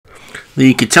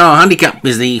The Qatar Handicap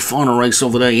is the final race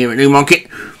of the day here at Newmarket.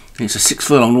 It's a 6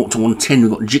 furlong 0 to 110.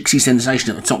 We've got Gypsy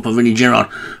Sensation at the top for Vinnie Gerard,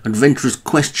 Adventurous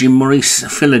Quest, Jim Maurice,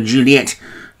 Filler Juliet,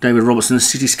 David Robertson,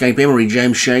 Cityscape Emery,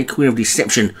 James Shea, Queen of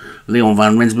Deception, Leon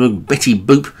Van Rensburg, Betty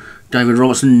Boop, David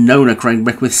Robertson, Nona, Craig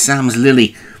Beckwith, Sam's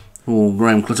Lily for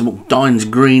Graham Clutterbuck, Dines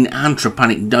Green, and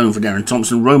Trapanic Dome for Darren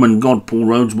Thompson, Roman God, Paul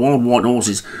Rhodes, Wild White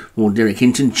Horses for Derek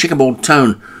Hinton, Checkerboard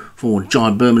Tone for Jai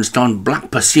Bermanstein,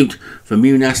 Black Pursuit for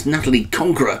Munas, Natalie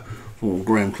Conqueror for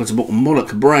Graham Clutterbuck,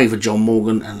 Moloch Bray for John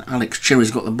Morgan, and Alex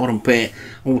Cherry's got the bottom pair.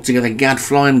 Altogether,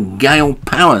 Gadfly and Gale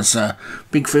Powers.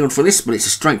 Big field for this, but it's a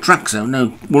straight track, so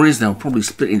no worries. They'll probably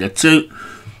split into two.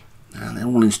 And they're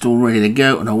all installed, ready to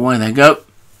go, and away they go.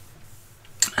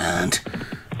 And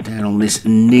down on this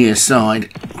near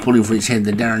side, pulling for its head,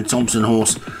 the Darren Thompson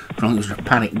horse. I think it was a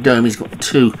Panic Dome. He's got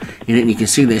two in it, and you can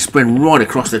see they're spread right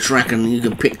across the track, and you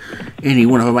can pick any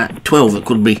one of about 12 that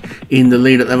could be in the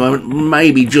lead at the moment.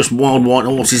 Maybe just Wild White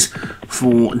Horses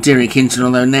for Derek Hinton,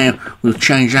 although now we've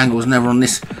changed angles. Never on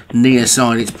this near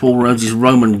side. It's Paul Rhodes'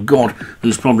 Roman God,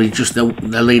 who's probably just the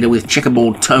leader, with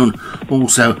Checkerboard Tone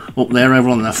also up there. Over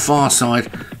on the far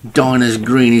side, Diners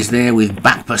Green is there with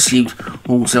Back Pursuit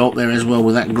also up there as well,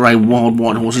 with that grey Wild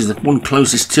White Horses. The one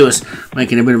closest to us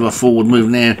making a bit of a forward move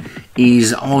now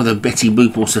is either Betty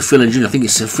Boop or Sophia Juliet. I think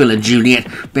it's Sophia Juliet.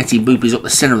 Betty Boop is up the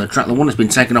centre of the track. The one that's been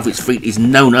taken off its feet is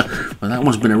Nona, but that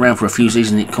one's been around for a few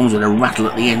seasons. It comes with a rattle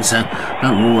at the end, so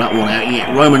don't rule that one out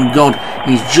yet. Roman God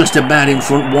is just about in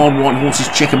front. Wild White Horses,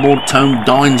 Checkerboard Tone,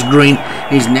 Dines Green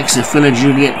is next. Sophia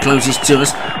Juliet closest to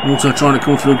us. Also trying to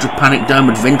come through Panic Dome.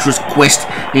 Adventurous Quest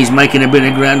is making a bit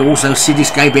of ground. Also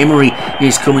Cityscape Emery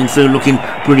is coming through, looking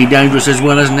pretty dangerous as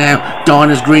well as now.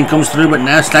 Diners Green comes through, but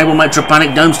now Stablemate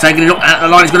Panic Dome's taking it up at the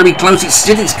line. It's going to be close. It's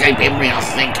Cityscape Emery, I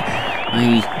think.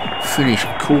 The finish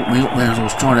caught me up there as I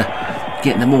was trying to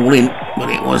get them all in, but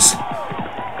it was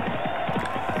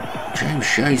James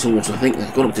Shea's horse, I think,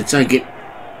 that got up to take it.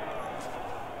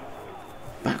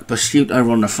 Back Pursuit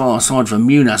over on the far side for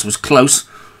Munas was close.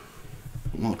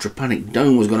 Well, Trapanic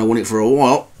Dome was going to win it for a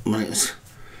while, but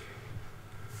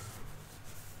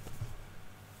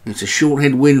it's a short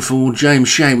head win for James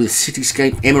Shea with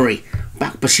Cityscape Emery.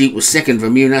 Back Pursuit was second for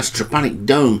Munas, Trapanic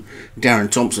Dome, Darren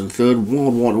Thompson third,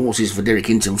 Wild White Horses for Derek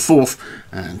Hinton fourth,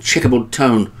 and Checkerboard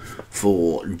Tone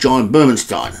for Jai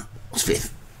Bermanstein was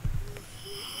fifth.